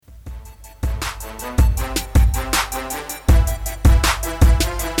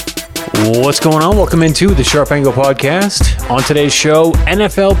What's going on? Welcome into the Sharp Angle Podcast. On today's show,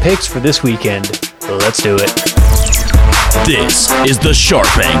 NFL picks for this weekend. Let's do it. This is the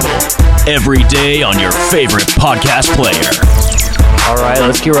Sharp Angle. Every day on your favorite podcast player. All right,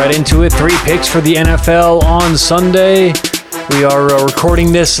 let's get right into it. 3 picks for the NFL on Sunday. We are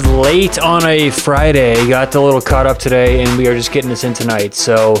recording this late on a Friday. Got a little caught up today, and we are just getting this in tonight.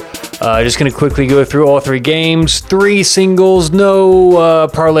 So just going to quickly go through all 3 games. 3 singles, no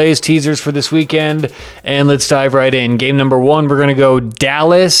parlays, teasers for this weekend. And let's dive right in. Game number 1, we're going to go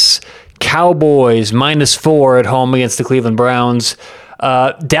Dallas Cowboys -4 at home against the Cleveland Browns.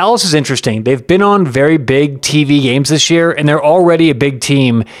 Dallas is interesting. They've been on very big TV games this year, and they're already a big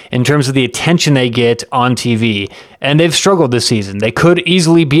team in terms of the attention they get on TV. And they've struggled this season. They could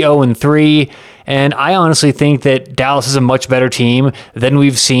easily be 0-3, and I honestly think that Dallas is a much better team than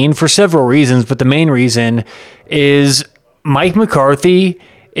we've seen for several reasons, but the main reason is Mike McCarthy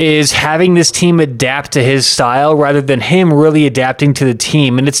is having this team adapt to his style rather than him really adapting to the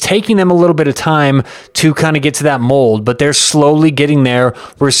team. And it's taking them a little bit of time to kind of get to that mold, but they're slowly getting there.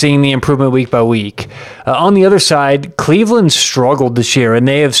 We're seeing the improvement week by week. On the other side, Cleveland struggled this year, and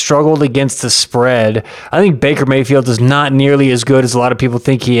they have struggled against the spread. I think Baker Mayfield is not nearly as good as a lot of people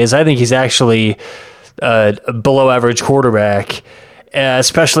think he is. I think he's actually a below average quarterback,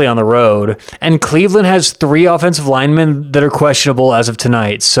 especially on the road. And Cleveland has 3 offensive linemen that are questionable as of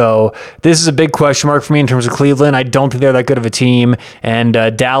tonight. So this is a big question mark for me in terms of Cleveland. I don't think they're that good of a team. And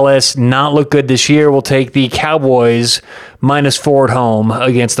Dallas not look good this year. We'll take the Cowboys -4 at home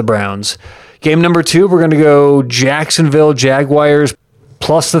against the Browns. Game number 2, we're going to go Jacksonville Jaguars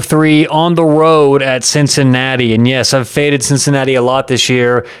 +3 on the road at Cincinnati. And yes, I've faded Cincinnati a lot this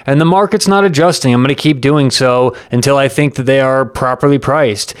year, and the market's not adjusting. I'm going to keep doing so until I think that they are properly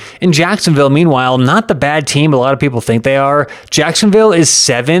priced. In Jacksonville, meanwhile, not the bad team a lot of people think they are. Jacksonville is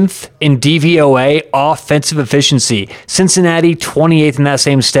 7th in DVOA offensive efficiency. Cincinnati, 28th in that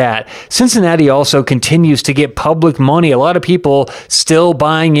same stat. Cincinnati also continues to get public money. A lot of people still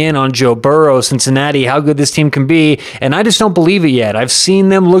buying in on Joe Burrow, Cincinnati, how good this team can be, and I just don't believe it yet. I've seen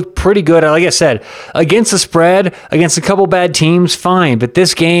them look pretty good. Like I said, against the spread, against a couple bad teams, fine. But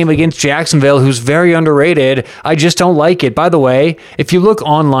this game against Jacksonville, who's very underrated, I just don't like it. By the way, if you look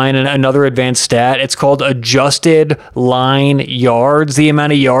online at another advanced stat, it's called adjusted line yards, the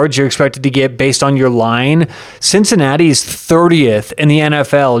amount of yards you're expected to get based on your line. Cincinnati is 30th in the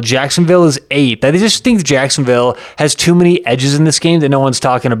NFL. Jacksonville is 8th. I just think Jacksonville has too many edges in this game that no one's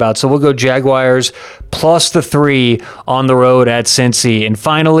talking about. So we'll go Jaguars +3 on the road at Cincy. And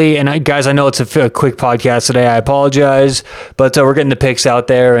finally, and guys, I know it's a quick podcast today. I apologize, but we're getting the picks out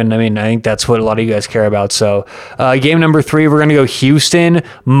there, and I think that's what a lot of you guys care about. So game number 3, we're going to go Houston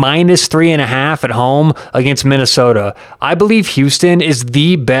 -3.5 at home against Minnesota. I believe Houston is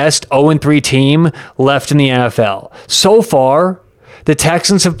the best 0-3 team left in the NFL. So far, the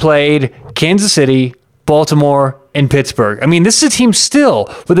Texans have played Kansas City, Baltimore, and Pittsburgh. This is a team still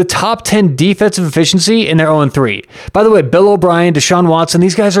with a top 10 defensive efficiency, and they're 0-3. By the way, Bill O'Brien, Deshaun Watson,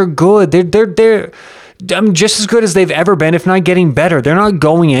 these guys are good. They're just as good as they've ever been, if not getting better. They're not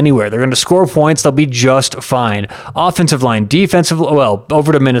going anywhere. They're going to score points. They'll be just fine. Offensive line, defensive,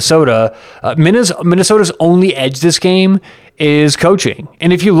 over to Minnesota. Minnesota's only edge this game is coaching.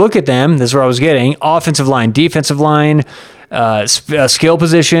 And if you look at them, this is where I was getting, offensive line, defensive line, skill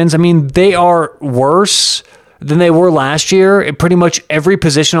positions, they are worse than they were last year in pretty much every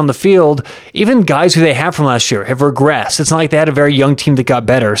position on the field. Even guys who they have from last year have regressed. It's not like they had a very young team that got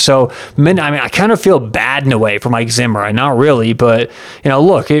better. So, I kind of feel bad in a way for Mike Zimmer. Not really, but,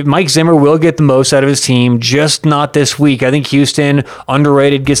 look, Mike Zimmer will get the most out of his team, just not this week. I think Houston,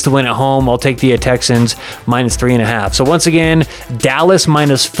 underrated, gets the win at home. I'll take the Texans -3.5. So once again, Dallas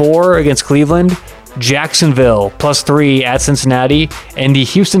 -4 against Cleveland, Jacksonville +3 at Cincinnati, and the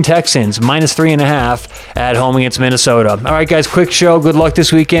Houston Texans -3.5 at home against Minnesota. All right, guys, quick show. Good luck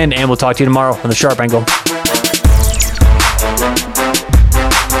this weekend, and we'll talk to you tomorrow on the Sharp Angle.